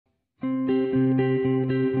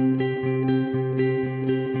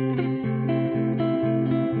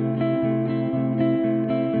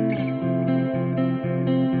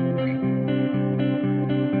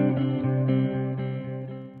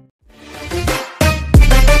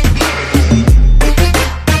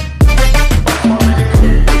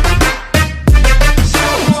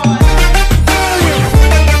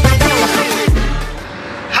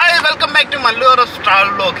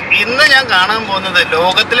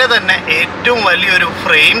ലോകത്തിലെ തന്നെ ഏറ്റവും വലിയൊരു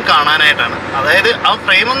ഫ്രെയിം കാണാനായിട്ടാണ്. അതായത് ആ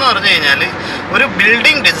ഫ്രെയിം എന്ന് പറഞ്ഞു കഴിഞ്ഞാൽ ഒരു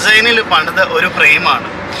ബിൽഡിംഗ് ഡിസൈനിൽ പണിത ഒരു ഫ്രെയിമാണ്.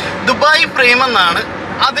 ദുബായ് ഫ്രെയിം എന്നാണ്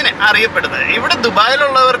അതിന് അറിയപ്പെടുന്നത്. ഇവിടെ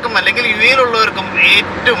ദുബായിലുള്ളവർക്കും അല്ലെങ്കിൽ യു എയിലുള്ളവർക്കും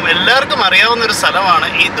എല്ലാവർക്കും അറിയാവുന്ന ഒരു സ്ഥലമാണ്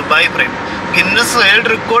ഈ Dubai frame. Guinness world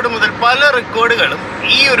record മുതൽ പല റെക്കോർഡുകളും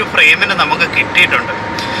ഈ ഒരു ഫ്രെയിമിന് നമുക്ക് കിട്ടിയിട്ടുണ്ട്.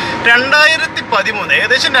 2013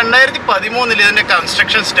 ഏകദേശം 2013 ഇതിൻ്റെ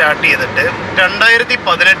കൺസ്ട്രക്ഷൻ സ്റ്റാർട്ട് ചെയ്തിട്ട്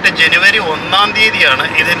 2018 ജനുവരി 1-ാം തീയതിയാണ്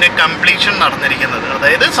ഇതിൻ്റെ കംപ്ലീഷൻ നടന്നിരിക്കുന്നത്.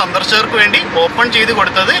 അതായത് സന്ദർശകർക്ക് വേണ്ടി ഓപ്പൺ ചെയ്ത്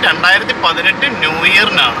കൊടുത്തത് 2018 ന്യൂ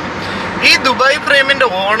ഇയറിനാണ്. ഈ ദുബായ് ഫ്രെയിമിൻ്റെ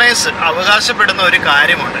ഓണേഴ്സ് അവകാശപ്പെടുന്ന ഒരു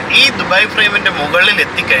കാര്യമുണ്ട്. ഈ ദുബായ് ഫ്രെയിമിൻ്റെ മുകളിൽ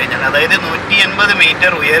എത്തിക്കഴിഞ്ഞാൽ, അതായത് 180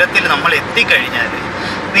 മീറ്റർ ഉയരത്തിൽ നമ്മൾ എത്തിക്കഴിഞ്ഞാൽ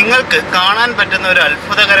നിങ്ങൾക്ക് കാണാൻ പറ്റുന്ന ഒരു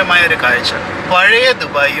അത്ഭുതകരമായ ഒരു കാഴ്ച, പഴയ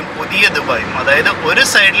ദുബായും പുതിയ ദുബായും. അതായത് ഒരു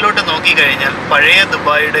സൈഡിലോട്ട് നോക്കിക്കഴിഞ്ഞാൽ പഴയ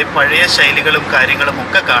ദുബായിയുടെ പഴയ ശൈലികളും കാര്യങ്ങളും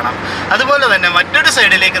ഒക്കെ കാണാം. അതുപോലെ തന്നെ മറ്റൊരു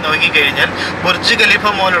സൈഡിലേക്ക് നോക്കിക്കഴിഞ്ഞാൽ ബുർജ് ഖലീഫ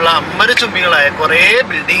പോലുള്ള അമ്പരചുംബികളായ കുറേ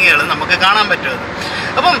ബിൽഡിങ്ങുകൾ നമുക്ക് കാണാൻ പറ്റുന്നത്.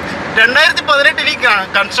 അപ്പം 2018 ഈ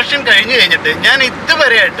കൺസ്ട്രക്ഷൻ കഴിഞ്ഞ് കഴിഞ്ഞിട്ട് ഞാൻ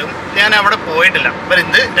ഇതുവരെയായിട്ടും ഞാൻ അവിടെ പോയിട്ടില്ല. അപ്പം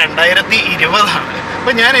ഇത് 2020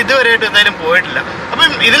 അപ്പം ഞാൻ ഇതുവരെയായിട്ടും എന്തായാലും പോയിട്ടില്ല.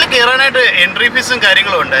 അപ്പം ഇതിൽ കയറാനായിട്ട് എൻട്രി ഫീസും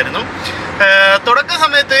കാര്യങ്ങളും ഉണ്ടായിരുന്നു. തുടക്ക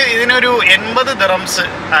സമയത്ത് ഇതിനൊരു 80 ദിറംസ്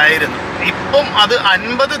ആയിരുന്നു. ഇപ്പം അത്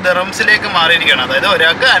 50 ദിറംസിലേക്ക് മാറിയിരിക്കുകയാണ്. അതായത്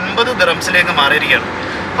ഒരാൾക്ക് 50 ദിറംസിലേക്ക് മാറിയിരിക്കുകയാണ്.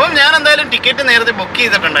 അപ്പം ഞാൻ എന്തായാലും ടിക്കറ്റ് നേരത്തെ ബുക്ക്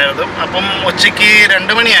ചെയ്തിട്ടുണ്ടായിരുന്നു. അപ്പം ഉച്ചയ്ക്ക്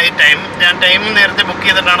 2 മണിയായി ഞാൻ ടൈം നേരത്തെ ബുക്ക്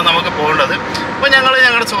ചെയ്തിട്ടാണ് നമുക്ക് പോകേണ്ടത്. അപ്പോൾ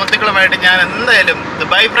ഞങ്ങളുടെ സുഹൃത്തുക്കളുമായിട്ട് ഞാൻ എന്തായാലും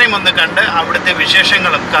ദുബായ് ഫ്രെയിം ഒന്ന് കണ്ട് അവിടുത്തെ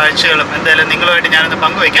വിശേഷങ്ങളും കാഴ്ചകളും എന്തായാലും നിങ്ങളുമായിട്ട് ഞാനൊന്ന്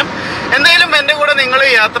പങ്കുവയ്ക്കാം. എന്തായാലും എൻ്റെ കൂടെ നിങ്ങൾ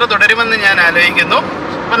യാത്ര തുടരുമെന്ന് ഞാൻ ആലോചിക്കുന്നു.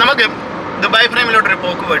 അപ്പം നമുക്ക് ദുബായ് ഫ്രെയിമിലോട്ടൊരു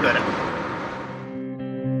പോക്ക് പോയിട്ട് വരാം.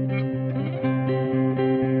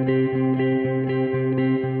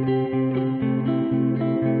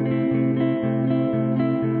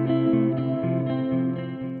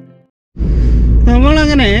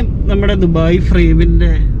 നമ്മളങ്ങനെ നമ്മുടെ ദുബായ് ഫ്രെയിമിൻ്റെ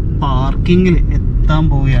പാർക്കിങ്ങിൽ എത്താൻ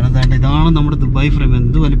പോവുകയാണ്. അതാണ്ട് ഇതാണ് നമ്മുടെ ദുബായ് ഫ്രെയിം.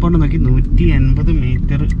 എന്ത് വലിപ്പമുണ്ട് നോക്കി, 180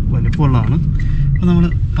 മീറ്റർ വലിപ്പമുള്ളതാണ്. അപ്പോൾ നമ്മൾ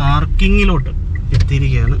പാർക്കിങ്ങിലോട്ട്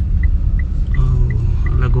എത്തിയിരിക്കുകയാണ്.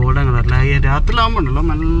 നല്ല ഗോൾഡൻ കളർ, രാത്രിയിലാകുമ്പോണ്ടല്ലോ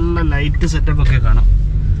നല്ല ലൈറ്റ് സെറ്റപ്പ് ഒക്കെ കാണാം.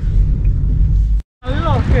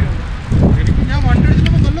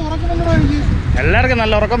 എല്ലാവർക്കും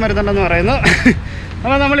നല്ല ഉറക്കം വരുന്നുണ്ടെന്ന് പറയുന്നു.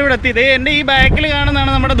 അപ്പോൾ നമ്മളിവിടെ എത്തി. ഇതേ എൻ്റെ ഈ ബാക്കിൽ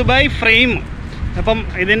കാണുന്നതാണ് നമ്മുടെ ദുബായ് ഫ്രെയിം. അപ്പം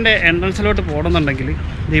ഇതിൻ്റെ എൻട്രൻസിലോട്ട് പോകണമെന്നുണ്ടെങ്കിൽ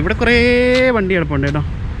ഇവിടെ കുറേ വണ്ടി കിടപ്പുണ്ട് കേട്ടോ,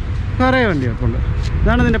 കുറേ വണ്ടി കിടപ്പുണ്ട്.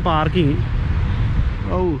 ഇതാണ് ഇതിൻ്റെ പാർക്കിങ്.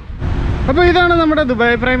 അപ്പോൾ ഇതാണ് നമ്മുടെ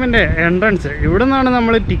ദുബായ് ഫ്രെയിമിൻ്റെ എൻട്രൻസ്. ഇവിടെ നിന്നാണ്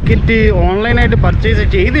നമ്മൾ ടിക്കറ്റ് ഓൺലൈനായിട്ട് പർച്ചേസ്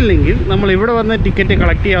ചെയ്തില്ലെങ്കിൽ നമ്മൾ ഇവിടെ വന്ന് ടിക്കറ്റ്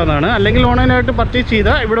കളക്ട് ചെയ്യാവുന്നതാണ്. അല്ലെങ്കിൽ ഓൺലൈനായിട്ട് പർച്ചേസ്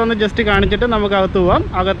ചെയ്താൽ ഇവിടെ വന്ന് ജസ്റ്റ് കാണിച്ചിട്ട് നമുക്ക് അകത്ത് പോവാം.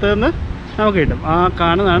 അകത്ത് നിന്ന് നമുക്ക് കിട്ടും. ആ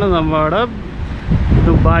കാണുന്നതാണ് നമ്മുടെ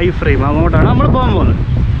ദുബായ് ഫ്രെയിം. അങ്ങോട്ടാണ് നമ്മൾ പോകാൻ പോകുന്നത്.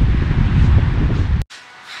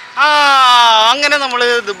 അങ്ങനെ നമ്മൾ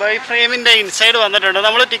ദുബായ് ഫ്രെയിമിൻ്റെ ഇൻസൈഡ് വന്നിട്ടുണ്ട്.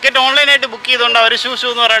 നമ്മൾ ടിക്കറ്റ് ഓൺലൈനായിട്ട് ബുക്ക് ചെയ്തുകൊണ്ട് അവർ ഷൂ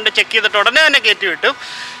എന്ന് പറഞ്ഞിട്ട് ചെക്ക് ചെയ്തിട്ട് ഉടനെ തന്നെ കയറ്റി വിട്ടു.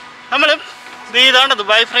 നമ്മൾ ഇതാണ്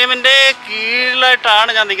ദുബായ് ഫ്രെയിമിൻ്റെ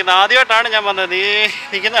കീഴിലായിട്ടാണ് ഞാൻ നിൽക്കുന്നത്. ആദ്യമായിട്ടാണ് ഞാൻ വന്നത്. ഈ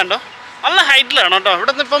നിൽക്കുന്നുണ്ടോ, നല്ല ഹൈറ്റിലാണ് കേട്ടോ.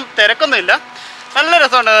 ഇവിടെ നിന്ന് ഇപ്പം തിരക്കൊന്നുമില്ല, നല്ല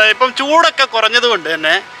രസമുണ്ട്. ഇപ്പം ചൂടൊക്കെ കുറഞ്ഞതുകൊണ്ട്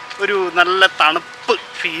തന്നെ ഒരു നല്ല തണുപ്പ്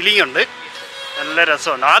ഫീലിംഗ് ഉണ്ട്, നല്ല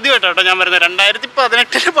രസമുണ്ട്. ആദ്യമായിട്ടാട്ടോ ഞാൻ വരുന്നത്.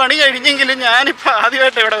 2018 പണി കഴിഞ്ഞെങ്കിലും ഞാനിപ്പോൾ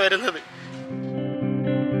ആദ്യമായിട്ടാണ് ഇവിടെ വരുന്നത്.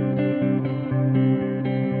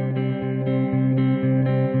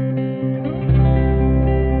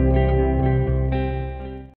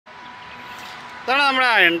 ഇതാണ് നമ്മുടെ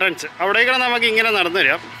എൻട്രൻസ്. അവിടേക്കാണ് നമുക്ക് ഇങ്ങനെ നടന്നു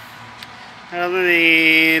വരാം. അത്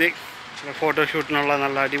നേരെ ഫോട്ടോഷൂട്ടിനുള്ള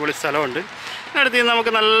നല്ല അടിപൊളി സ്ഥലമുണ്ട്. അടുത്ത് നിന്ന്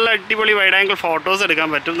നമുക്ക് നല്ല അടിപൊളി വൈഡ് ആംഗിൾ ഫോട്ടോസ് എടുക്കാൻ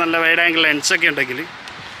പറ്റും. നല്ല വൈഡ് ആംഗിൾ ലെൻസൊക്കെ ഉണ്ടെങ്കിൽ.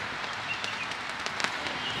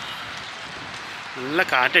 നല്ല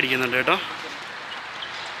കാറ്റടിക്കുന്നുണ്ട് കേട്ടോ.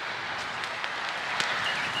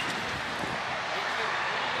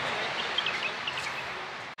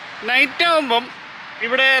 നൈറ്റ് ആകുമ്പം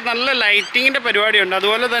ഇവിടെ നല്ല ലൈറ്റിങ്ങിൻ്റെ പരിപാടിയുണ്ട്.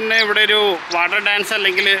 അതുപോലെ തന്നെ ഇവിടെ ഒരു വാട്ടർ ഡാൻസ്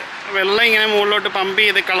അല്ലെങ്കിൽ വെള്ളം ഇങ്ങനെ മുകളിലോട്ട് പമ്പ്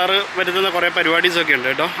ചെയ്ത് കളറ് വരുത്തുന്ന കുറേ പരിപാടീസൊക്കെ ഉണ്ട്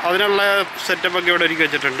കേട്ടോ. അതിനുള്ള സെറ്റപ്പൊക്കെ ഇവിടെ ഒരുക്കി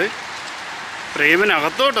വെച്ചിട്ടുണ്ട്.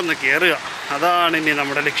 ഫ്രെയിമിനകത്തോട്ടൊന്ന് കയറുക, അതാണ് ഇനി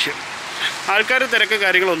നമ്മുടെ ലക്ഷ്യം. ആൾക്കാർ തിരക്ക്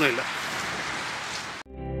കാര്യങ്ങളൊന്നുമില്ല.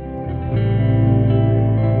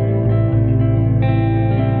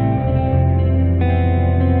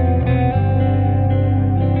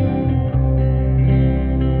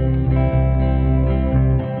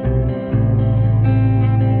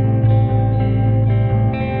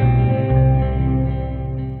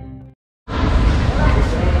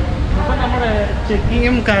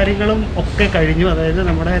 ചെക്കിങ്ങും കാര്യങ്ങളും ഒക്കെ കഴിഞ്ഞു. അതായത്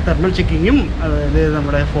നമ്മുടെ തെർമൽ ചെക്കിങ്ങും, അതായത്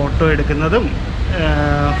നമ്മുടെ ഫോട്ടോ എടുക്കുന്ന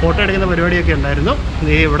പരിപാടിയൊക്കെ ഉണ്ടായിരുന്നു.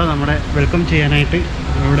 ഇവിടെ നമ്മുടെ വെൽക്കം ചെയ്യാനായിട്ട്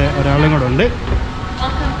ഇവിടെ ഒരാളും കൂടെ ഉണ്ട്.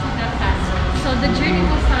 So the journey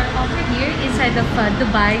will start over here inside of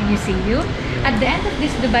Dubai Museum. At the end of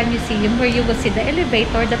this Dubai Museum, where you will see the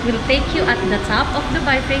elevator that will take you at the top of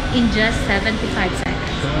Dubai Frame in just 75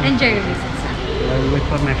 seconds. Enjoy your visit, sir. Wait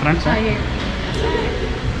for my friends.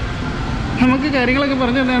 നമുക്ക് കാര്യങ്ങളൊക്കെ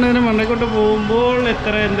പറഞ്ഞു തന്നെയാണ് ഇതിന് മണ്ടക്കോട്ട് പോകുമ്പോൾ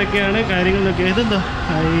എത്ര എന്തൊക്കെയാണ് കാര്യങ്ങളൊക്കെ. ഇതെന്താ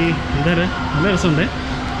എന്താ നല്ല രസമുണ്ട്.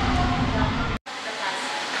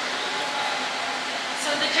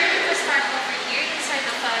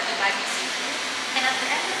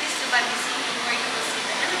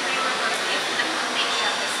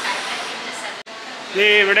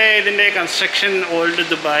 ഇവിടെ ഇതിൻ്റെ കൺസ്ട്രക്ഷൻ ഓൾഡ്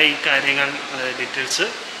ദുബായ് കാര്യങ്ങൾ ഡീറ്റെയിൽസ്,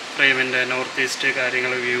 ഫ്രെയിമിൻ്റെ നോർത്ത് ഈസ്റ്റ്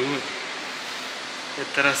കാര്യങ്ങൾ, വ്യൂ,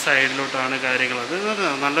 എത്ര സൈഡിലോട്ടാണ് കാര്യങ്ങൾ. അത്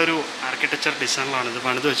നല്ലൊരു ആർക്കിടെക്ചർ ഡിസൈനിലാണ് ഇത്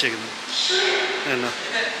പണിത് വെച്ചേക്കുന്നത്. എന്നാ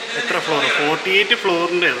എത്ര ഫ്ലോർ? 48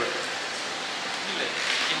 ഫ്ലോറിൻ്റെ ഇത്.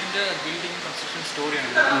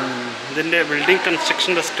 ഇതിൻ്റെ ബിൽഡിംഗ്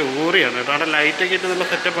കൺസ്ട്രക്ഷൻ്റെ സ്റ്റോറിയാണ് കേട്ടോ. അവിടെ ലൈറ്റൊക്കെ ഇട്ട് നല്ല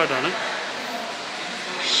സെറ്റപ്പായിട്ടാണ്.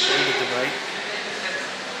 ദുബായ്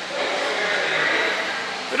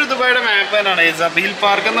ഒരു ദുബായിയുടെ മാപ്പ് തന്നെയാണ്. ഈ സബീൽ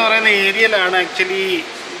പാർക്ക് എന്ന് പറയുന്ന ഏരിയയിലാണ് ആക്ച്വലി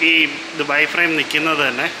ഈ ദുബായ് ഫ്രെയിം നിൽക്കുന്നത്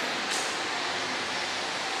തന്നെ.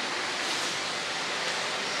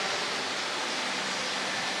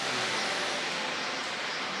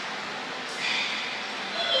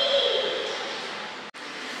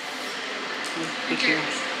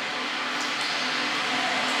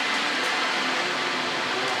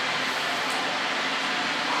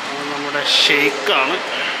 നമ്മുടെ ഷെയ്ക്കാണ്.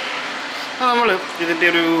 നമ്മൾ ഇതിൻ്റെ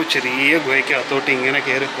ഒരു ചെറിയ ഗുഹയ്ക്കകത്തോട്ട് ഇങ്ങനെ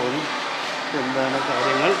കയറി പോകുന്നു. എന്താണ്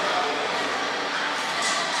കാര്യങ്ങൾ?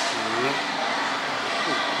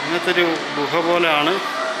 ഇങ്ങനത്തെ ഒരു ഗുഹ പോലെയാണ്.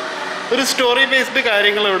 ഒരു സ്റ്റോറി ബേസ്ഡ്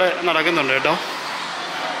കാര്യങ്ങൾ ഇവിടെ നടക്കുന്നുണ്ട് കേട്ടോ.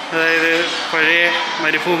 അതായത് പഴയ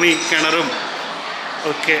മരുഭൂമി കിണറും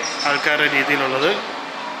ഒക്കെ ആൾക്കാരുടെ രീതിയിലുള്ളത്.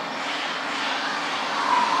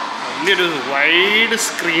 വലിയൊരു വൈഡ്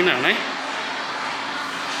സ്ക്രീനാണ്.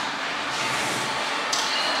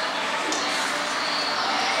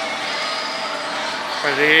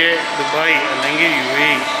 പഴയ ദുബായ് അല്ലെങ്കിൽ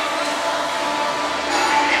UAE.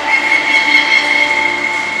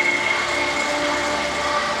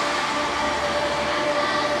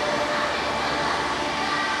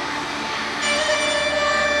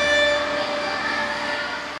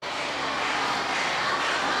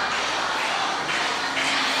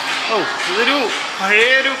 ഇതൊരു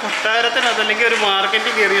പഴയൊരു കൊട്ടാരത്തിന് അതല്ലെങ്കിൽ ഒരു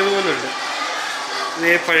മാർക്കറ്റിൽ കയറിയത് പോലുണ്ട്.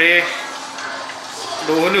 ഇതേ പഴയ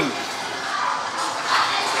ഡോലും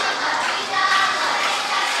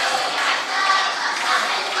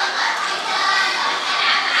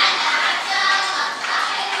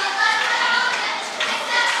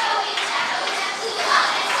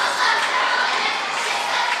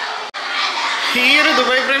ഈ ഒരു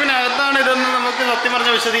ദുബായ് ഫ്രെയിമിനകത്താണ് ഇതെന്ന് നമുക്ക് സത്യം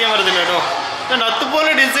പറഞ്ഞാൽ വിശദീകരിക്കാൻ പറ്റത്തില്ല കേട്ടോ. ഇതുണ്ട് അതുപോലെ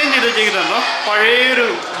ഡിസൈൻ ചെയ്ത് വെച്ചിട്ടുണ്ടോ പഴയൊരു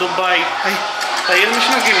ദുബായ്. തയ്യൽ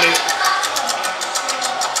മെഷീനൊക്കെ ഉണ്ട്.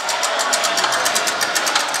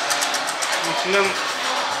 മുസ്ലിം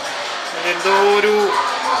എന്തോ ഒരു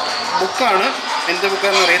ബുക്കാണ്. എന്ത്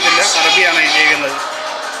ബുക്കാണെന്ന് അറിയത്തില്ല. അറബിയാണ് എഴുതിയിരിക്കുന്നത്.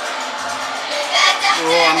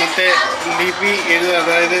 അന്നത്തെ ലിപി എഴുതുക,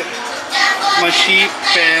 അതായത് മഷി,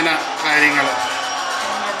 പേന കാര്യങ്ങൾ.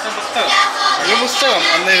 ഒരു പുസ്തകം,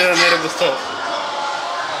 അന്ന് എഴുതുന്നൊരു പുസ്തകം.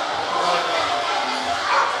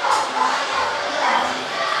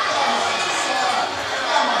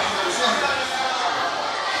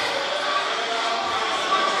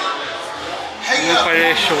 പഴയ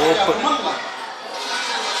ഷോപ്പ്.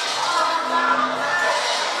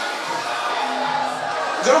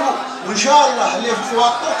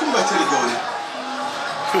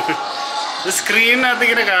 സ്ക്രീനകത്ത്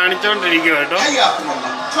ഇങ്ങനെ കാണിച്ചോണ്ടിരിക്കും കേട്ടോ.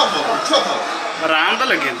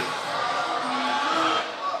 റാന്തലൊക്കെ ഉണ്ട്.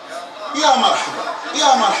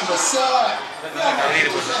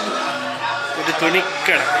 ഒരു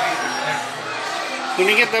തുണിക്കട.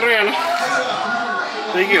 തുണിക്ക് എത്ര രൂപയാണ്?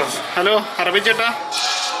 ചോദിക്കോ? ഹലോ അറബി ചേട്ടാ,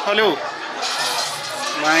 ഹലോ.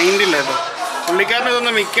 മൈൻഡില്ല കേട്ടോ. പുള്ളിക്കാരന്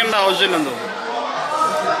ഇതൊന്നും വിൽക്കേണ്ട ആവശ്യമില്ലെന്ന് തോന്നുന്നു.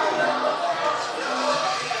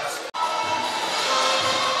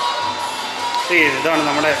 ഇതാണ്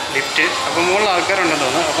നമ്മുടെ ലിഫ്റ്റ്. അപ്പോൾ മുകളിൽ ആൾക്കാരുണ്ടെന്ന്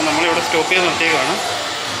തോന്നുന്നു. അപ്പം നമ്മളിവിടെ സ്റ്റോപ്പ് ചെയ്ത് നിർത്തിയേക്കാണ്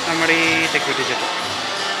നമ്മുടെ ഈ സെക്യൂരിറ്റി ചേട്ടൻ.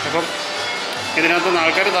 അപ്പം ഇതിനകത്ത് നിന്ന്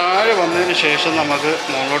ആൾക്കാർ താഴെ വന്നതിന് ശേഷം നമുക്ക്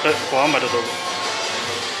മുകളിലോട്ട് പോകാൻ പറ്റത്തുള്ളൂ.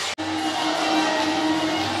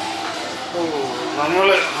 നമ്മൾ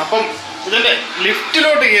അപ്പം ഇതിൻ്റെ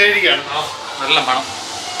ലിഫ്റ്റിലോട്ട് കയറിയിരിക്കുകയാണ്. നല്ല മണം.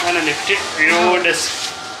 അങ്ങനെ ലിഫ്റ്റ് ഡെസ്ക്.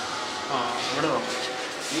 അവിടെ നോക്കാം.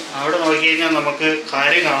 അവിടെ നോക്കിക്കഴിഞ്ഞാൽ നമുക്ക്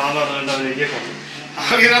കാര്യം കാണാമെന്ന് പറഞ്ഞിട്ട് അവർ എഴുതിയേക്കും.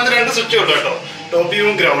 ഇതിനകത്ത് 2 സ്വിച്ച് ഉണ്ട് കേട്ടോ, ടോപ്പ്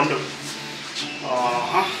വ്യൂവും ഗ്രൗണ്ടും.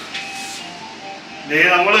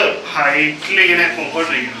 നമ്മൾ ഹൈറ്റിൽ ഇങ്ങനെ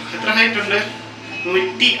പോയിക്കൊണ്ടിരിക്കും. എത്ര ഹൈറ്റ് ഉണ്ട്?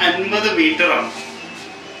 150 മീറ്ററാണ്.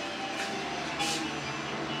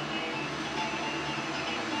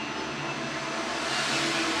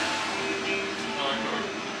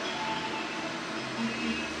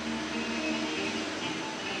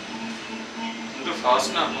 നമ്മൾ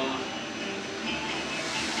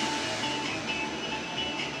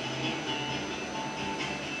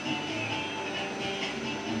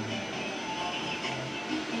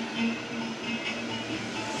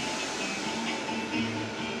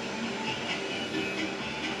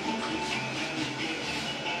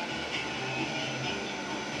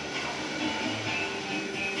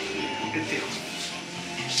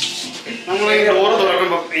ഈ ഡോറ്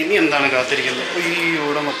തുറക്കുമ്പോൾ ഇനി എന്താണ് കാത്തിരിക്കുന്നത്? ഈ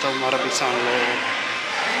ഇവിടെ മൊത്തം അറബിക്സ് ആണല്ലോ.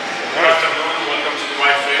 Welcome to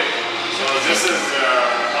dubaiframe. So this is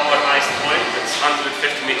our nice point. It's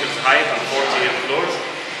 150 meters high and 48 floors.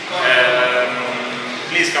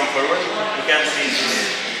 Please come forward. You can see this.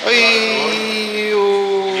 അയ്യോ,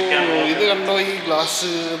 ഇത് കണ്ടോ? ഈ ഗ്ലാസ്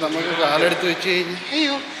നമുക്ക് കാലെടുത്ത് വെച്ച് കഴിഞ്ഞാൽ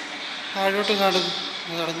അയ്യോ താഴോട്ട് കാണുന്നു.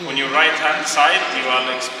 On your right hand side you are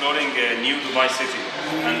exploring new Dubai city,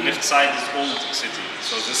 and left side is old city.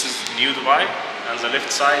 So this is new Dubai and the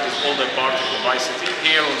left side is older part of Dubai city.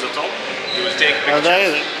 Here on the top you will take pictures.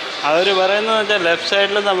 അതായത് അവർ പറയുന്നത് വെച്ചാൽ left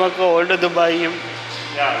സൈഡിൽ നമുക്ക് old ദുബായിയും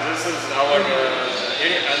This is our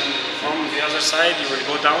area, and from the other side you will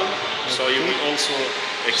go down, so you will also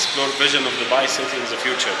explore vision of Dubai city in the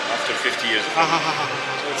future after 50 years.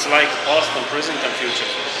 So it's like past and present and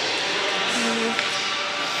future.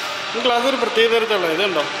 ഈ class ഒരു പ്രത്യേക തരത്തിലുള്ള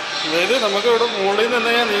ഇതുണ്ടോ? അതായത് നമുക്ക് ഇവിടെ മുകളിൽ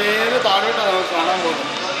നിന്ന് നേരെ താഴോട്ടാണ് നമുക്ക് കാണാൻ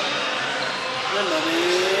പോകുന്നത്. ഇതല്ല,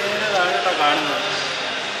 നേരെ താഴോട്ടാണ് കാണുന്നത്.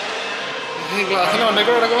 ഈ ക്ലാസ്സിന്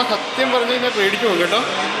മണ്ടയ്ക്കൂടെ കിടക്കുമ്പോൾ സത്യം പറഞ്ഞു കഴിഞ്ഞാൽ പേടിച്ചു പോകും കേട്ടോ.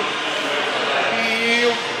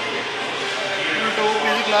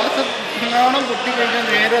 ഈ ക്ലാസ് എങ്ങാനും പൊട്ടിക്കഴിഞ്ഞാൽ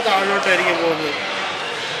നേരെ താഴോട്ടായിരിക്കും പോകുന്നത്.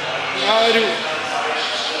 ആ ഒരു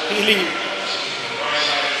ഫീലിംഗ്.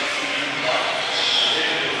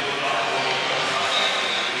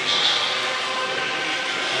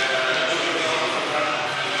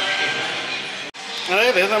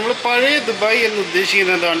 അതായത് നമ്മൾ പഴയ ദുബായ് എന്ന്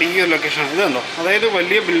ഉദ്ദേശിക്കുന്നതാണ് ഈ ഒരു ലൊക്കേഷൻ. ഇതുണ്ടോ? അതായത്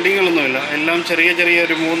വലിയ ബിൽഡിങ്ങുകളൊന്നുമില്ല, എല്ലാം ചെറിയ ചെറിയ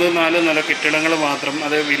ഒരു 3-4 നില കെട്ടിടങ്ങൾ മാത്രം.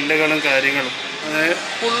 അതായത് വില്ലകളും കാര്യങ്ങളും, അതായത്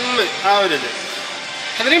ഫുള്ള് ആ ഒരു ഇത്.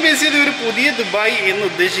 അതിനെ ബേസ് ചെയ്ത് ഇവർ പുതിയ ദുബായ് എന്ന്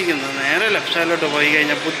ഉദ്ദേശിക്കുന്നത് നേരെ ലെഫ്റ്റ് സൈഡിലോട്ട് പോയി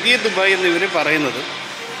കഴിഞ്ഞാൽ പുതിയ ദുബായ് എന്ന് ഇവർ പറയുന്നത്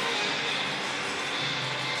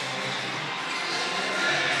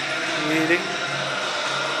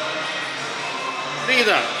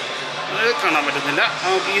ഇതാണ്. അത് കാണാൻ പറ്റുന്നില്ല,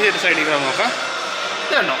 നമുക്ക് ഈ ഒരു സൈഡിൽ നോക്കാം.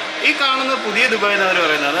 ഇതാണോ ഈ കാണുന്ന പുതിയ ദുബായ് എന്ന് അവർ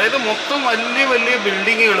പറയുന്നത്? അതായത് മൊത്തം വലിയ വലിയ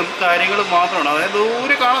ബിൽഡിങ്ങുകളും കാര്യങ്ങളും മാത്രമാണ്. അതായത്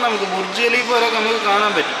ദൂരെ കാണാൻ നമുക്ക് ബുർജ് ഖലീഫ വരെ നമുക്ക്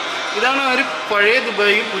കാണാൻ പറ്റും. ഇതാണ് ഒരു പഴയ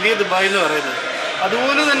ദുബായും പുതിയ ദുബായ് എന്ന് പറയുന്നത്.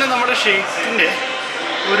 അതുപോലെ തന്നെ നമ്മുടെ ഷെയ്ഖിൻ്റെ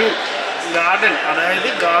ഒരു ഗാർഡൻ, അതായത്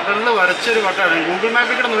ഗാർഡനിൽ വരച്ചൊരു വട്ടമാണ്. ഗൂഗിൾ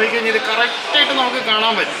മാപ്പിൽ കൂടെ നോക്കിക്കഴിഞ്ഞാൽ ഇത് കറക്റ്റായിട്ട് നമുക്ക്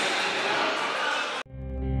കാണാൻ പറ്റും.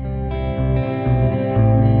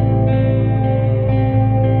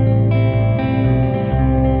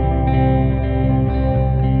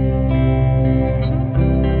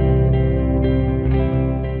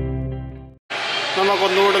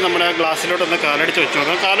 നമുക്കൊന്നുകൂടെ നമ്മുടെ ഗ്ലാസ്സിലോട്ടൊന്ന് കാലടിച്ച് വെച്ച്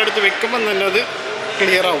നോക്കാം. കാലെടുത്ത് വെക്കുമ്പം തന്നെ അത്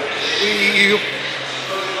ക്ലിയറാവും. അയ്യോ,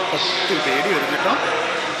 പത്ത് പേടി വരും കേട്ടോ.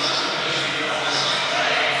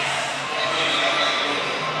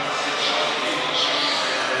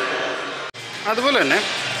 അതുപോലെ തന്നെ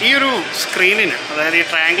ഈ ഒരു സ്ക്രീനിന്, അതായത് ഈ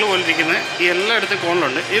ട്രയാങ്കിൾ പോലെ ഇരിക്കുന്ന ഈ എല്ലായിടത്തും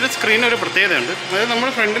കോണിലുണ്ട്. ഈ ഒരു സ്ക്രീനിന് ഒരു പ്രത്യേകതയുണ്ട്. അതായത്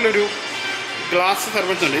നമ്മുടെ ഫ്രണ്ടിലൊരു ഗ്ലാസ്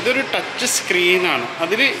സർഫസ് ഉണ്ട്. ഇതൊരു ടച്ച് സ്ക്രീനാണ്.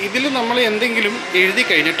 ഇതിൽ നമ്മൾ എന്തെങ്കിലും എഴുതി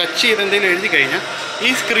കഴിഞ്ഞാൽ, ടച്ച് ചെയ്ത് എന്തെങ്കിലും എഴുതി കഴിഞ്ഞാൽ ഈ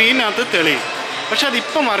സ്ക്രീനകത്ത് തെളിയും. പക്ഷെ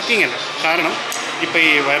അതിപ്പം വർക്കിംഗ് അല്ല. കാരണം ഇപ്പോൾ ഈ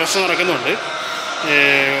വൈറസ് നടക്കുന്നുണ്ട്,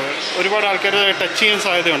 ഒരുപാട് ആൾക്കാർ ടച്ച് ചെയ്യാൻ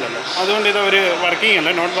സാധ്യതയുണ്ടല്ലോ. അതുകൊണ്ട് ഇതവർ വർക്കിംഗ് അല്ല,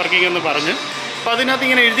 നോട്ട് വർക്കിംഗ് എന്ന് പറഞ്ഞ് അപ്പോൾ അതിനകത്ത്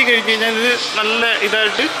ഇങ്ങനെ എഴുതി കഴിഞ്ഞ് കഴിഞ്ഞാൽ ഇത് നല്ല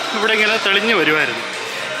ഇതായിട്ട് ഇവിടെ ഇങ്ങനെ തെളിഞ്ഞ് വരുമായിരുന്നു.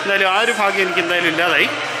 എന്തായാലും ആ ഒരു ഭാഗ്യം എനിക്ക് എന്തായാലും ഇല്ലാതായി.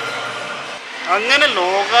 അങ്ങനെ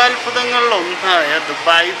ലോകാത്ഭുതങ്ങളിലൊന്നായ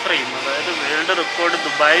ദുബായ് ഫ്രെയിം, അതായത് വേൾഡ് റെക്കോർഡ്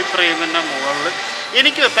ദുബായ് ഫ്രെയിമിൻ്റെ മുകളിൽ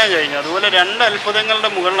എനിക്ക് എത്താൻ കഴിഞ്ഞു. അതുപോലെ 2 അത്ഭുതങ്ങളുടെ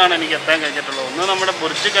മുകളിലാണ് എനിക്ക് എത്താൻ കഴിഞ്ഞിട്ടുള്ളത്. ഒന്ന് നമ്മുടെ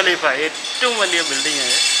ബുർജ് ഖലീഫ, ഏറ്റവും വലിയ ബിൽഡിങ്.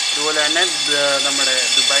 അതുപോലെ തന്നെ നമ്മുടെ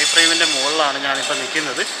ദുബായ് ഫ്രെയിമിൻ്റെ മുകളിലാണ് ഞാനിപ്പോൾ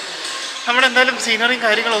നിൽക്കുന്നത്. നമ്മളെന്തായാലും സീനറിയും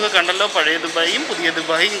കാര്യങ്ങളൊക്കെ കണ്ടല്ലോ. പഴയ ദുബായും പുതിയ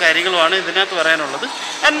ദുബായും കാര്യങ്ങളുമാണ് ഇതിനകത്ത് പറയാനുള്ളത്.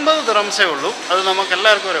 50 ദിറംസേ ഉള്ളൂ. അത്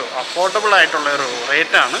നമുക്കെല്ലാവർക്കും ഒരു അഫോർഡബിൾ ആയിട്ടുള്ള ഒരു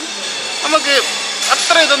റേറ്റാണ്. നമുക്ക്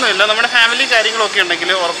അത്ര ഇതൊന്നുമില്ല. നമ്മുടെ ഫാമിലി കാര്യങ്ങളൊക്കെ ഉണ്ടെങ്കിൽ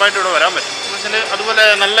ഉറപ്പായിട്ട് ഇവിടെ വരാൻ പറ്റും. എന്ന് വെച്ചാൽ അതുപോലെ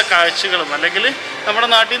നല്ല കാഴ്ചകളും, അല്ലെങ്കിൽ നമ്മുടെ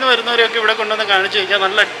നാട്ടിൽ നിന്ന് വരുന്നവരെയൊക്കെ ഇവിടെ കൊണ്ടുവന്ന് കാണിച്ചു കഴിഞ്ഞാൽ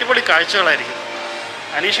നല്ല അടിപൊളി കാഴ്ചകളായിരിക്കും.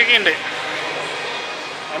 അനീഷൊക്കെ ഉണ്ട്.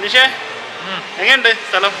 അനീഷേ, എങ്ങനെയുണ്ട്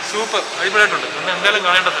സ്ഥലം? സൂപ്പർ, അടിപൊളിയായിട്ടുണ്ട്. എന്തായാലും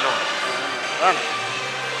കാണേണ്ട സ്ഥലമാണ്. അതാണ്,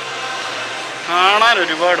 കാണാൻ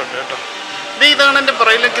ഒരുപാടുണ്ട് കേട്ടോ. ഇതാണ് എൻ്റെ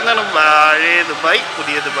പുറയിലേക്ക് എന്താണ് പഴയ ദുബായ്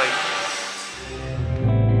പുതിയ ദുബായ്.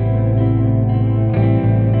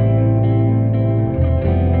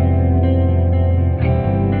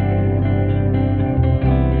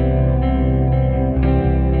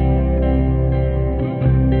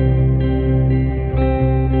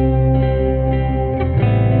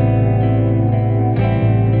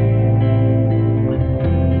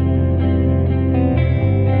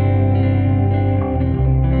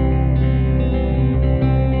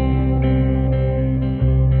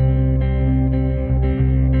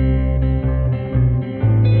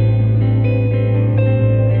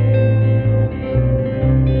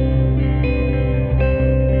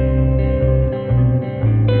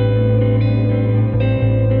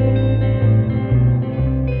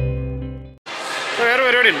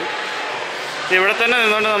 ഇവിടെ തന്നെ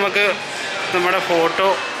നിന്നുകൊണ്ട് നമുക്ക് നമ്മുടെ ഫോട്ടോ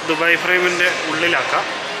ദുബായ് ഫ്രെയിമിൻ്റെ ഉള്ളിലാക്കാം.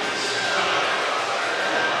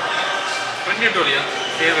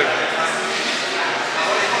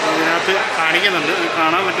 ഇതിനകത്ത് കാണിക്കുന്നുണ്ട്,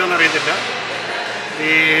 കാണാൻ പറ്റുമെന്ന് അറിയത്തില്ല.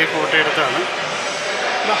 ഈ ഫോട്ടോ എടുത്താണ്.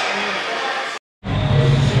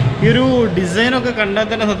 ഈ ഒരു ഡിസൈനൊക്കെ കണ്ടാൽ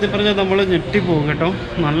തന്നെ സത്യം പറഞ്ഞാൽ നമ്മൾ ഞെട്ടിപ്പോകും കേട്ടോ.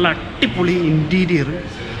 നല്ല അടിപൊളി ഇൻറ്റീരിയർ.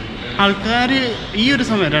 ആൾക്കാർ ഈ ഒരു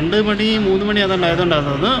സമയം 2 മണി 3 മണി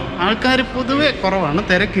അതുകൊണ്ടാകുന്നത് ആൾക്കാർ പൊതുവെ കുറവാണ്,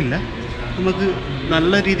 തിരക്കില്ല. നമുക്ക്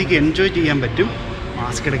നല്ല രീതിക്ക് എൻജോയ് ചെയ്യാൻ പറ്റും.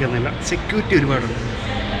 മാസ്ക് എടുക്കുന്നില്ല, സെക്യൂരിറ്റി ഒരുപാടുണ്ട്.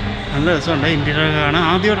 നല്ല രസമുണ്ട് ഇൻറ്റീരിയർ കാണാൻ.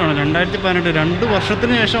 ആദ്യമായിട്ടാണ് 2018 2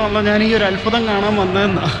 വർഷത്തിന് ശേഷമുള്ള ഞാൻ ഈ ഒരു അത്ഭുതം കാണാൻ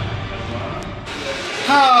വന്നതെന്നാണ്.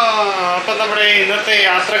 അപ്പം നമ്മുടെ ഇന്നത്തെ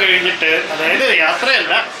യാത്ര കഴിഞ്ഞിട്ട്, അതായത്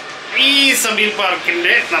യാത്രയല്ല, ഈ സമീൽ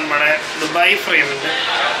പാർക്കിൻ്റെ നമ്മുടെ ദുബായ് ഫ്രെയിമിൻ്റെ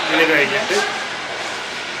ഇത് കഴിഞ്ഞിട്ട്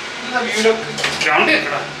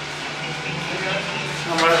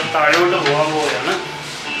നമ്മൾ താഴോട്ട് പോകാൻ പോവുകയാണ്.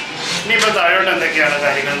 ഇനിയിപ്പോൾ താഴോട്ട് എന്തൊക്കെയാണ്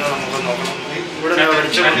കാര്യങ്ങളെന്ന് നമുക്ക് നോക്കണം. ഇവിടെ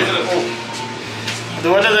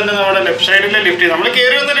അതുപോലെ തന്നെ നമ്മുടെ ലെഫ്റ്റ് സൈഡിലെ ലിഫ്റ്റ്, നമ്മൾ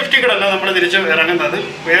കയറി വന്ന ലിഫ്റ്റ് കിടല്ല, നമ്മൾ തിരിച്ച് ഇറങ്ങുന്നത്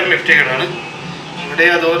വേറെ ലിഫ്റ്റ് കിടാണ്. ഇവിടെ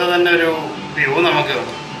അതുപോലെ തന്നെ ഒരു വ്യൂ നമുക്ക്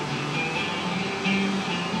കാണാം.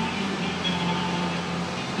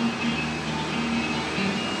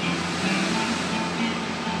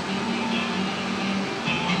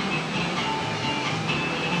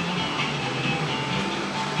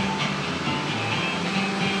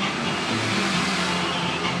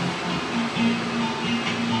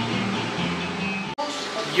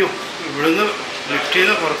 അയ്യോ, ഇവിടുന്ന് ലിഫ്റ്റ്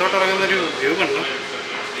ചെയ്ത് പുറത്തോട്ട് ഇറങ്ങുന്നൊരു വ്യൂ കണ്ടോ?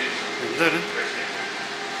 എന്താണ് ഒരു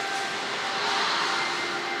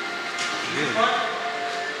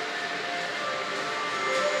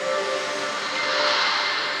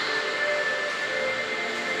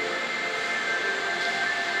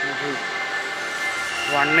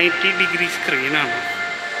 180 ഡിഗ്രി സ്ക്രീനാണ്.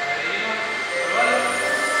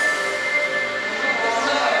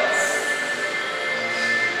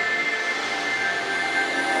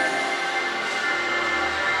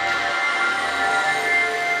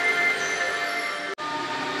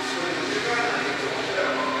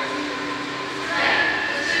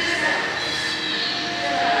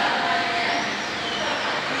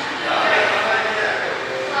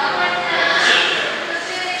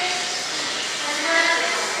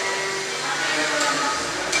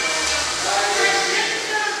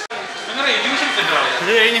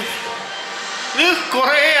 ഇത് കഴിഞ്ഞ് ഇത്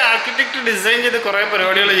കുറേ ആർക്കിടെക്ട് ഡിസൈൻ ചെയ്ത് കുറേ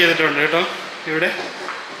പരിപാടികൾ ചെയ്തിട്ടുണ്ട് കേട്ടോ. ഇവിടെ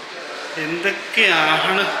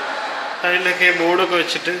എന്തൊക്കെയാണ് അതിലൊക്കെ ബോർഡൊക്കെ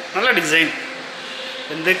വെച്ചിട്ട് നല്ല ഡിസൈൻ,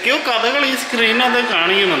 എന്തൊക്കെയോ കഥകൾ ഈ സ്ക്രീനകത്ത്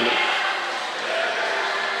കാണിക്കുന്നുണ്ട്.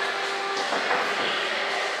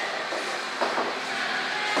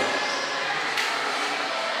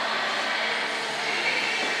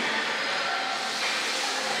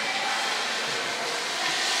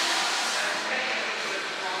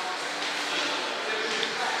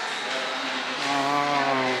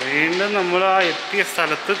 വീണ്ടും നമ്മൾ ആ എത്തിയ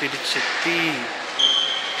സ്ഥലത്ത് തിരിച്ചെത്തി.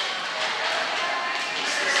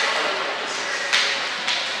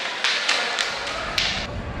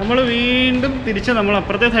 നമ്മൾ വീണ്ടും തിരിച്ച് നമ്മൾ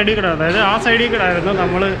അപ്പുറത്തെ സൈഡിൽ കൂടെ, അതായത് ആ സൈഡിൽ കൂടെ ആയിരുന്നു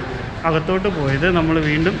നമ്മൾ അകത്തോട്ട് പോയത്. നമ്മൾ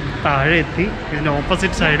വീണ്ടും താഴെ എത്തി. ഇതിൻ്റെ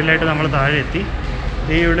ഓപ്പോസിറ്റ് സൈഡിലായിട്ട് നമ്മൾ താഴെ എത്തി.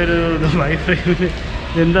 ഇവിടെ ഒരു ദുബായ് ഫ്രെയിമിൽ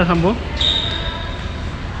എന്താ സംഭവം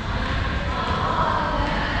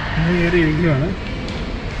കയറിയിരിക്കുകയാണ്.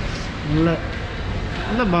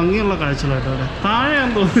 നല്ല ഭംഗിയുള്ള കാഴ്ചകളായിട്ട് അവിടെ താഴെ ഞാൻ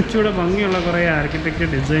തോന്നിച്ചൂടെ ഭംഗിയുള്ള കുറേ ആർക്കിടെക്ചർ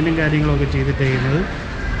ഡിസൈനും കാര്യങ്ങളൊക്കെ ചെയ്തിട്ട് ചെയ്യുന്നത്.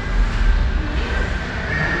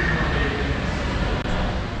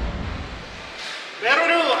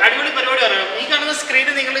 വേറൊരു അടിപൊളി പരിപാടി അറിയാം. ഈ കാണുന്ന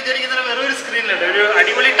സ്ക്രീന് നിങ്ങൾ വിചാരിക്കുന്നത് വേറൊരു സ്ക്രീനിലുണ്ട്, ഒരു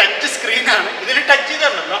അടിപൊളി ടച്ച് സ്ക്രീനാണ്. ഇതിൽ ടച്ച്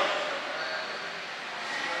ചെയ്തിട്ടുണ്ടല്ലോ.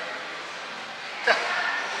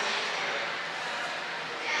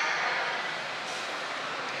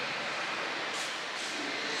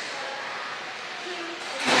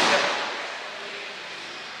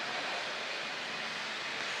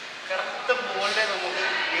 കറുത്ത ബോളിനെ നമുക്ക്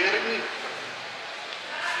എറിഞ്ഞ്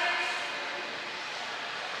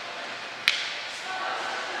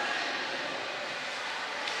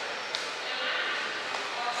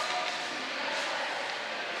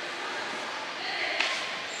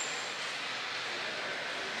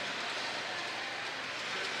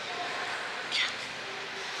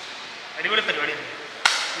അടിപൊളി പരിപാടിയാണ്.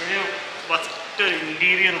 ഇതിന് ഫസ്റ്റ് ഒരു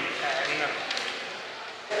ഇൻറ്റീരിയറും കാര്യങ്ങളും.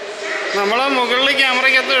 നമ്മളെ മുകളിൽ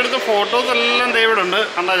ക്യാമറയ്ക്കകത്ത് എടുത്ത ഫോട്ടോസ് എല്ലാം ദേ ഇവിടെ ഉണ്ട്.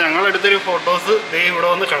 കണ്ടാ ഞങ്ങളെടുത്തൊരു ഫോട്ടോസ് ദേ ഇവിടെ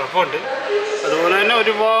വന്ന് കിടപ്പുണ്ട്. അതുപോലെ തന്നെ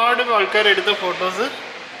ഒരുപാട് ആൾക്കാരെടുത്ത ഫോട്ടോസ്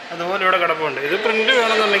അതുപോലെ ഇവിടെ കിടപ്പുണ്ട്. ഇത് പ്രിൻ്റ്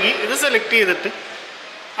വേണമെന്നുണ്ടെങ്കിൽ ഇത് സെലക്ട് ചെയ്തിട്ട്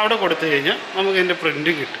അവിടെ കൊടുത്തു കഴിഞ്ഞാൽ നമുക്ക് ഇതിൻ്റെ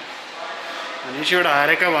പ്രിൻറ്റും കിട്ടും. മനീഷ് ഇവിടെ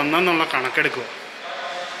ആരൊക്കെ വന്നെന്നുള്ള കണക്കെടുക്കുക.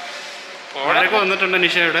 ആരൊക്കെ വന്നിട്ടുണ്ട്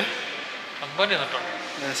നിഷയുടെ? അംബാനി വന്നിട്ടുണ്ട്,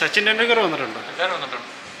 സച്ചിൻ ടെണ്ടുൽക്കർ വന്നിട്ടുണ്ട്, എല്ലാവരും വന്നിട്ടുണ്ട്.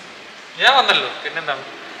 ഞാൻ വന്നല്ലോ, പിന്നെന്താണ്?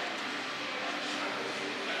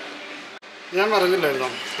 ഞാൻ പറഞ്ഞില്ലായിരുന്നോ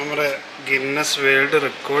നമ്മുടെ ഗിന്നസ് വേൾഡ്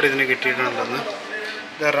റെക്കോർഡ് ഇതിന് കിട്ടിയിട്ടുണ്ടെന്ന്.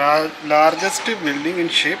 The largest building in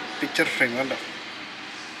shape picture frame കണ്ടോ.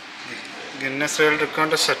 ഗിന്നസ് വേൾഡ്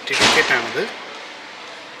റെക്കോർഡിൻ്റെ സർട്ടിഫിക്കറ്റ് ആണിത്.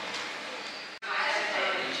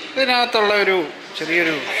 ഇതിനകത്തുള്ള ഒരു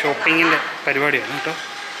ചെറിയൊരു ഷോപ്പിങ്ങിൻ്റെ പരിപാടിയാണ് കേട്ടോ.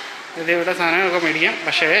 ഇവിടെ സാധനങ്ങളൊക്കെ മേടിക്കാം,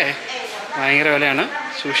 പക്ഷേ ഭയങ്കര വിലയാണ്.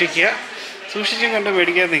 സൂക്ഷിച്ചും കണ്ട്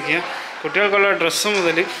മേടിക്കാൻ നിൽക്കുക. കുട്ടികൾക്കുള്ള ഡ്രസ്സ്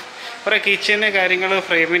മുതൽ കുറേ കിച്ചന് കാര്യങ്ങൾ,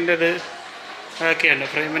 ഫ്രെയിമിൻ്റെത് ഒക്കെയുണ്ട്.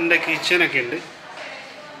 ഫ്രെയിമിൻ്റെ കിച്ചനൊക്കെ ഉണ്ട്.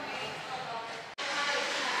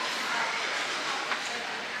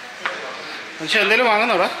 പക്ഷേ എന്തെങ്കിലും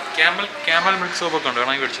വാങ്ങുന്നോടാ? ക്യാമൽ മിൽക്ക് സോപ്പ് ഒക്കെ ഉണ്ട്,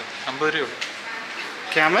 വേണമെങ്കിൽ മേടിച്ചത്. 50 രൂപ.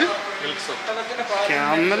 Camel milk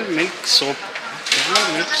soap.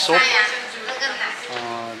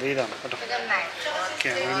 അത് ഇതാണ് കേട്ടോ,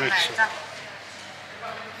 ക്യാമൽ മിൽക്ക് സോപ്പ്.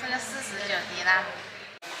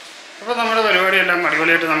 അപ്പോൾ നമ്മുടെ പരിപാടിയെല്ലാം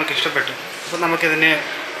അടിപൊളിയായിട്ട് നമുക്ക് ഇഷ്ടപ്പെട്ടു. അപ്പോൾ നമുക്കിതിന്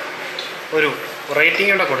ഒരു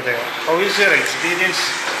റേറ്റിംഗ് കൂടെ കൊടുത്തേക്കാം. How is your experience?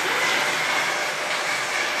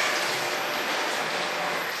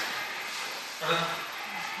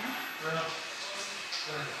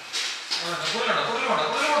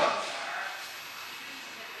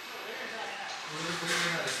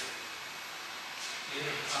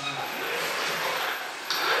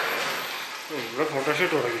 ഇവിടെ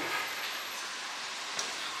ഫോട്ടോഷൂട്ട് തുടങ്ങി.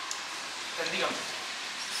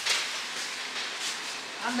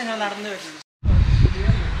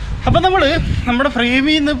 അപ്പം നമ്മൾ നമ്മുടെ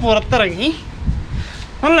ഫ്രെയിമിൽ നിന്ന് പുറത്തിറങ്ങി.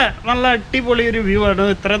 നല്ല അടിപൊളി ഒരു വ്യൂ ആണ്.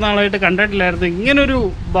 ഇത്ര നാളായിട്ട് കണ്ടിട്ടില്ലായിരുന്നു ഇങ്ങനൊരു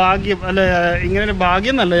ഭാഗ്യം. ഇങ്ങനൊരു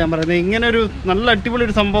ഭാഗ്യം എന്നല്ല ഞാൻ പറയുന്നത്, ഇങ്ങനൊരു നല്ല അടിപൊളി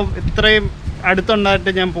ഒരു സംഭവം ഇത്രയും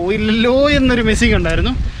അടുത്തുണ്ടായിട്ട് ഞാൻ പോയില്ലല്ലോ എന്നൊരു മിസ്സിങ്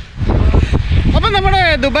ഉണ്ടായിരുന്നു. അപ്പം നമ്മുടെ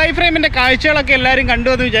ദുബായ് ഫ്രെയിമിൻ്റെ കാഴ്ചകളൊക്കെ എല്ലാവരും കണ്ടു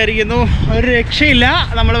എന്ന് വിചാരിക്കുന്നു. ഒരു രക്ഷയില്ല,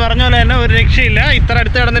 നമ്മൾ പറഞ്ഞ പോലെ തന്നെ ഒരു രക്ഷയില്ല. ഇത്ര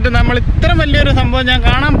അടുത്ത് കിടന്നിട്ട് നമ്മൾ ഇത്ര വലിയൊരു സംഭവം ഞാൻ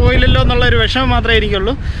കാണാൻ പോയില്ലല്ലോ എന്നുള്ളൊരു വിഷമം മാത്രമേ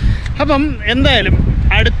എനിക്കുള്ളൂ. അപ്പം എന്തായാലും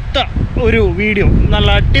അടുത്ത ഒരു വീഡിയോ, നല്ല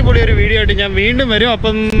അടിപൊളി ഒരു വീഡിയോ ആയിട്ട് ഞാൻ വീണ്ടും വരും.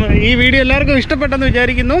 അപ്പം ഈ വീഡിയോ എല്ലാവർക്കും ഇഷ്ടപ്പെട്ടെന്ന്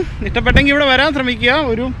വിചാരിക്കുന്നു. ഇഷ്ടപ്പെട്ടെങ്കിൽ ഇവിടെ വരാൻ ശ്രമിക്കുക.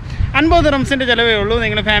 ഒരു 50 ദിർഹംസിൻ്റെ ചിലവേ ഉള്ളൂ.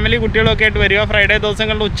 നിങ്ങൾ ഫാമിലി കുട്ടികളൊക്കെ ആയിട്ട് വരിക. ഫ്രൈഡേ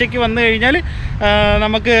ദിവസങ്ങളിൽ ഉച്ചയ്ക്ക് വന്നു കഴിഞ്ഞാൽ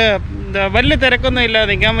നമുക്ക് വലിയ തിരക്കൊന്നും ഇല്ലാതെ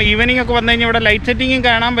നിൽക്കാം. ഈവനിങ് ഒക്കെ വന്നു കഴിഞ്ഞാൽ ഇവിടെ ലൈറ്റ് സെറ്റിങ്ങും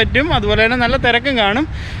കാണാൻ പറ്റും, അതുപോലെ തന്നെ നല്ല തിരക്കും കാണും.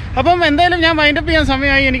 അപ്പം എന്തായാലും ഞാൻ വൈൻഡപ്പ് ചെയ്യാൻ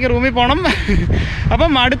സമയമായി, എനിക്ക് റൂമിൽ പോകണം.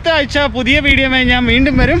 അപ്പം അടുത്ത ആഴ്ച പുതിയ വീഡിയോയുമായി ഞാൻ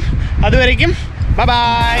വീണ്ടും വരും. അതുവരേക്കും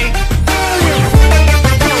ബൈ.